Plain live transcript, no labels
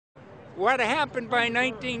What happened by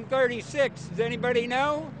 1936? Does anybody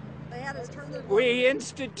know? We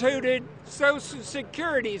instituted Social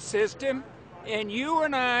Security system, and you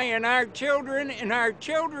and I and our children and our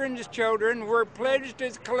children's children were pledged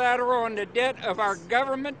as collateral on the debt of our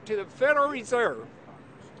government to the Federal Reserve.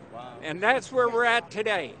 And that's where we're at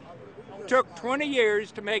today. It took 20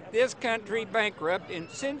 years to make this country bankrupt, and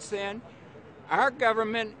since then, our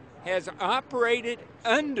government has operated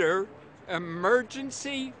under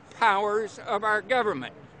emergency powers of our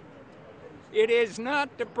government. It is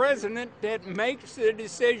not the president that makes the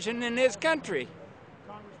decision in this country.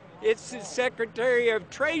 It's the Secretary of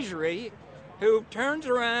Treasury who turns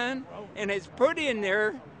around and is put in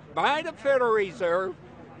there by the Federal Reserve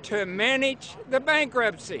to manage the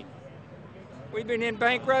bankruptcy. We've been in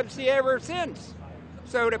bankruptcy ever since.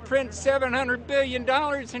 So to print $700 billion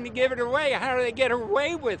and to give it away, how do they get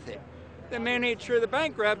away with it? The manager of the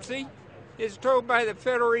bankruptcy is told by the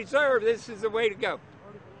Federal Reserve this is the way to go.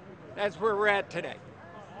 That's where we're at today.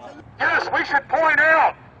 Yes, we should point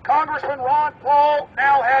out Congressman Ron Paul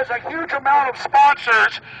now has a huge amount of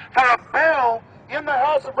sponsors for a bill in the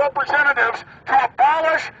House of Representatives to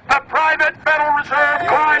abolish the private Federal Reserve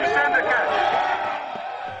crime syndicate.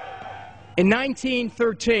 In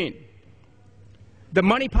 1913, the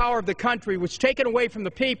money power of the country was taken away from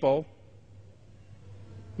the people.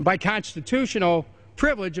 By constitutional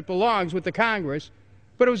privilege, it belongs with the Congress,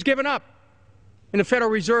 but it was given up in the Federal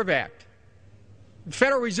Reserve Act. The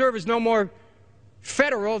Federal Reserve is no more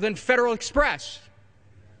federal than Federal Express,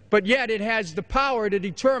 but yet it has the power to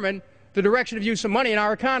determine the direction of use of money in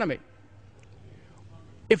our economy.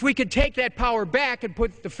 If we could take that power back and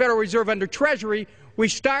put the Federal Reserve under Treasury, we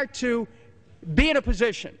start to be in a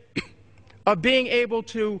position of being able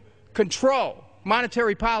to control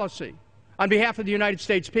monetary policy on behalf of the United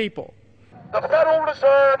States people. The Federal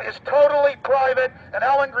Reserve is totally private, and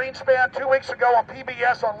Alan Greenspan 2 weeks ago on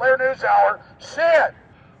PBS on Lair NewsHour said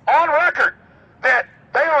on record that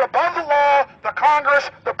they are above the law, the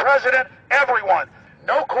Congress, the President, everyone.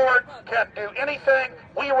 No court can do anything.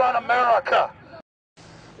 We run America.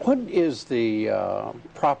 What is the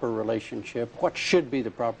proper relationship, what should be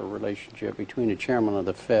the proper relationship between a chairman of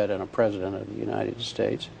the Fed and a president of the United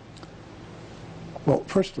States? Well,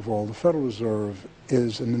 first of all, the Federal Reserve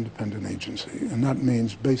is an independent agency, and that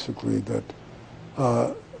means basically that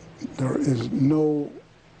there is no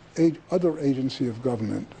other agency of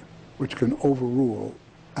government which can overrule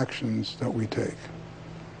actions that we take.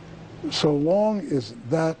 So long as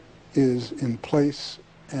that is in place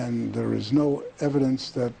and there is no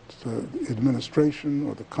evidence that the administration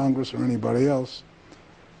or the Congress or anybody else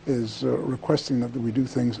is requesting that we do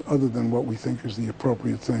things other than what we think is the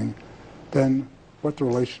appropriate thing, then what the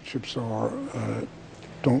relationships are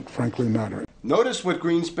don't frankly matter. Notice what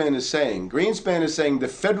Greenspan is saying. Greenspan is saying the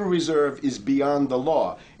Federal Reserve is beyond the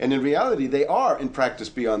law. And in reality, they are in practice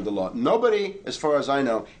beyond the law. Nobody, as far as I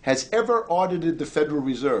know, has ever audited the Federal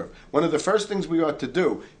Reserve. One of the first things we ought to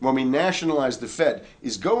do when we nationalize the Fed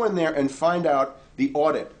is go in there and find out the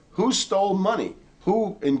audit. Who stole money?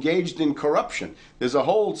 Who engaged in corruption? There's a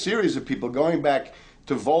whole series of people going back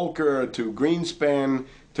to Volcker, to Greenspan,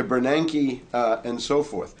 to Bernanke, and so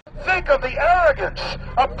forth. Think of the arrogance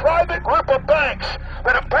of private group of banks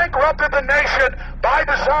that have bankrupted the nation by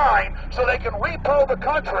design so they can repo the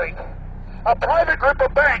country. A private group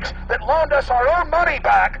of banks that loaned us our own money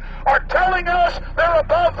back are telling us they're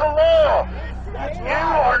above the law. You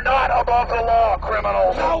are not above the law,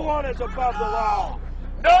 criminals. No one is above the law.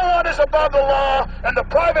 No one is above the law, and the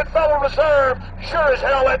private Federal Reserve sure as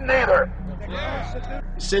hell isn't either.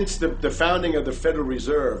 Since the founding of the Federal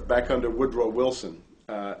Reserve back under Woodrow Wilson,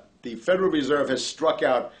 the Federal Reserve has struck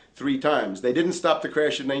out 3 times. They didn't stop the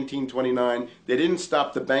crash in 1929. They didn't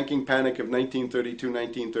stop the banking panic of 1932,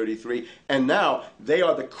 1933. And now they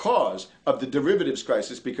are the cause of the derivatives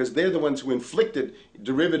crisis because they're the ones who inflicted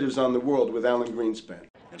derivatives on the world with Alan Greenspan.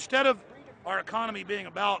 Instead of our economy being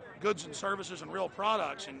about goods and services and real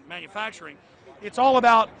products and manufacturing, it's all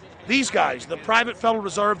about these guys, the private Federal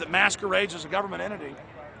Reserve that masquerades as a government entity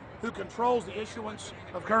who controls the issuance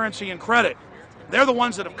of currency and credit. They're the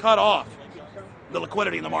ones that have cut off the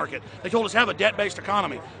liquidity in the market. They told us have a debt-based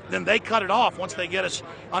economy. Then they cut it off once they get us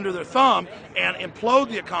under their thumb and implode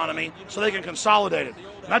the economy so they can consolidate it.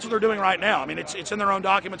 And that's what they're doing right now. I mean, it's in their own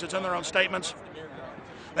documents, it's in their own statements.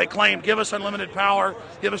 They claim, give us unlimited power,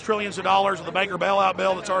 give us trillions of dollars of the Baker bailout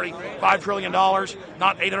bill that's already $5 trillion,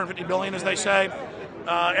 not $850 billion as they say.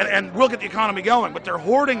 And we'll get the economy going, but they're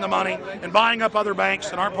hoarding the money and buying up other banks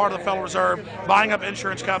that aren't part of the Federal Reserve, buying up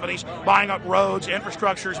insurance companies, buying up roads,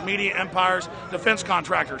 infrastructures, media empires, defense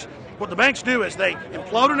contractors. What the banks do is they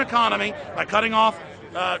implode an economy by cutting off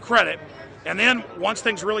credit. And then once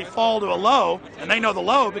things really fall to a low, and they know the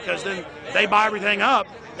low because then they buy everything up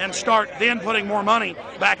and start then putting more money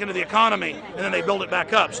back into the economy, and then they build it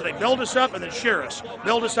back up. So they build us up and then shear us,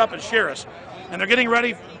 build us up and shear us. And they're getting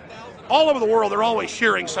ready. All over the world, they're always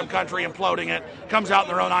shearing some country, imploding it. Comes out in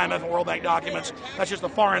their own IMF and World Bank documents. That's just the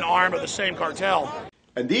foreign arm of the same cartel.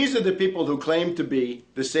 And these are the people who claim to be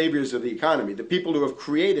the saviors of the economy, the people who have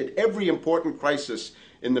created every important crisis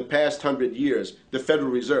in the past 100 years, the Federal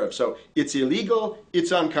Reserve. So it's illegal,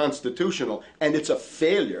 it's unconstitutional, and it's a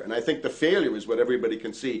failure. And I think the failure is what everybody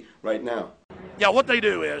can see right now. Yeah, what they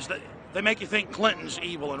do is they make you think Clinton's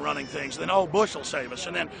evil in running things. Then, oh, Bush will save us.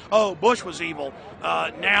 And then, oh, Bush was evil.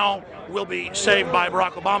 Now we'll be saved by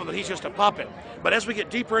Barack Obama, but he's just a puppet. But as we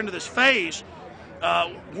get deeper into this phase,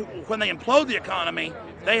 when they implode the economy,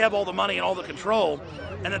 they have all the money and all the control,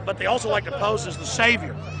 but they also like to pose as the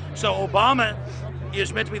savior. So Obama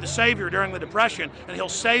is meant to be the savior during the Depression, and he'll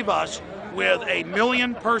save us with a 1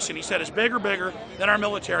 million person, he said, is bigger than our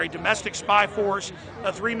military, domestic spy force,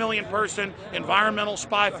 a 3 million person environmental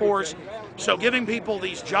spy force. So giving people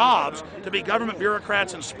these jobs to be government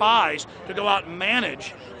bureaucrats and spies to go out and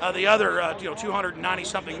manage the other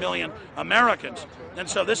 290-something million Americans. And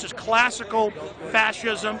so this is classical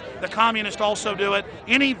fascism. The communists also do it.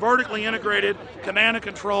 Any vertically integrated command and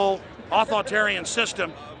control authoritarian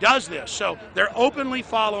system does this. So they're openly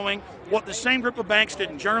following what the same group of banks did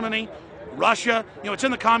in Germany, Russia. It's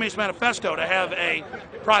in the Communist Manifesto to have a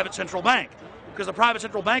private central bank, because the private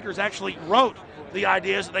central bankers actually wrote the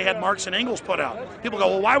ideas that they had Marx and Engels put out. People go,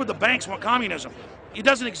 well, why would the banks want communism? It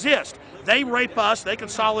doesn't exist. They rape us, they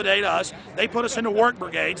consolidate us, they put us into work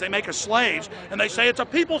brigades, they make us slaves, and they say it's a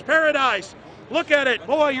people's paradise. Look at it,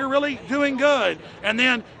 boy, you're really doing good. And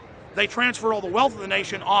then they transfer all the wealth of the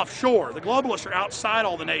nation offshore. The globalists are outside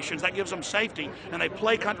all the nations. That gives them safety, and they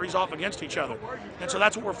play countries off against each other. And so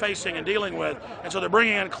that's what we're facing and dealing with. And so they're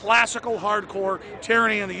bringing in classical, hardcore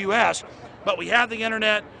tyranny in the U.S., but we have the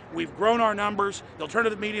internet. We've grown our numbers. The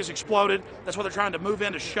alternative media has exploded. That's what they're trying to move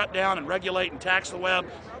in to shut down and regulate and tax the web,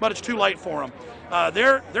 but it's too late for them.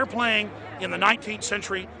 They're playing in the 19th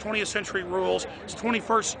century, 20th century rules. It's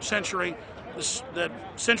 21st century, the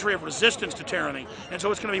century of resistance to tyranny. And so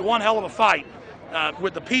it's going to be one hell of a fight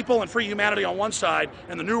with the people and free humanity on one side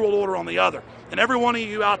and the New World Order on the other. And every one of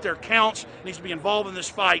you out there counts, needs to be involved in this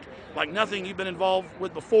fight like nothing you've been involved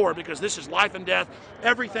with before, because this is life and death.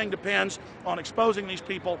 Everything depends on exposing these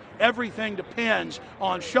people. Everything depends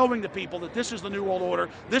on showing the people that this is the New World Order,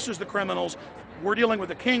 this is the criminals. We're dealing with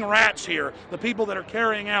the king rats here, the people that are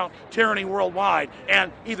carrying out tyranny worldwide.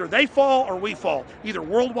 And either they fall or we fall. Either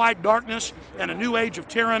worldwide darkness and a new age of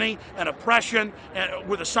tyranny and oppression and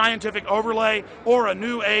with a scientific overlay, or a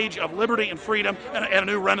new age of liberty and freedom and a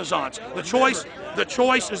new renaissance. The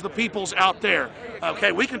choice is the people's out there.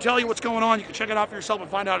 Okay, we can tell you what's going on. You can check it out for yourself and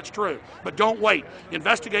find out it's true. But don't wait.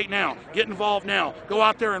 Investigate now. Get involved now. Go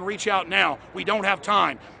out there and reach out now. We don't have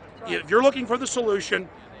time. If you're looking for the solution,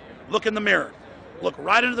 look in the mirror. Look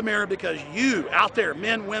right into the mirror, because you out there,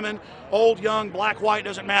 men, women, old, young, black, white,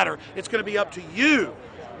 doesn't matter. It's going to be up to you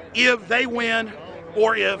if they win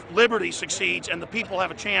or if liberty succeeds and the people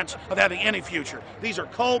have a chance of having any future. These are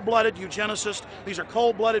cold-blooded eugenicists. These are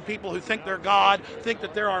cold-blooded people who think they're God, think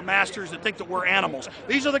that they're our masters, that think that we're animals.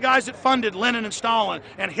 These are the guys that funded Lenin and Stalin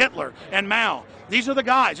and Hitler and Mao. These are the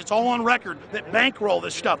guys, it's all on record, that bankroll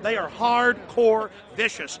this stuff. They are hardcore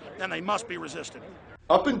vicious, and they must be resisted.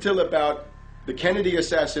 Up until about the Kennedy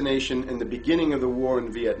assassination and the beginning of the war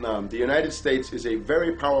in Vietnam, the United States is a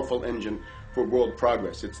very powerful engine for world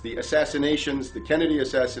progress. It's the assassinations, the Kennedy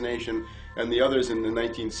assassination, and the others in the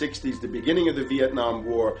 1960s, the beginning of the Vietnam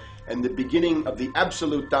War, and the beginning of the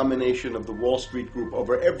absolute domination of the Wall Street Group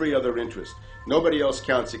over every other interest. Nobody else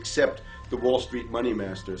counts except the Wall Street money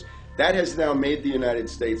masters. That has now made the United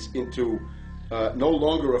States into no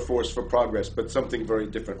longer a force for progress, but something very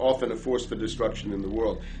different, often a force for destruction in the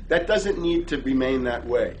world. That doesn't need to remain that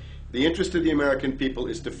way. The interest of the American people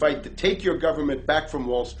is to fight to take your government back from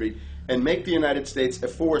Wall Street and make the United States a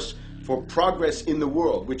force for progress in the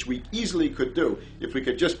world, which we easily could do if we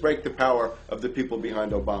could just break the power of the people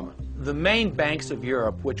behind Obama. The main banks of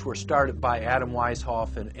Europe, which were started by Adam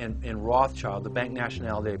Weishaupt and Rothschild, the Banque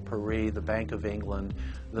Nationale de Paris, the Bank of England,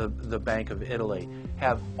 the Bank of Italy,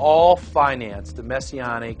 have all financed the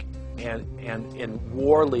messianic and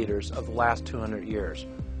war leaders of the last 200 years.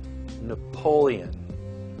 Napoleon,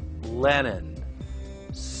 Lenin,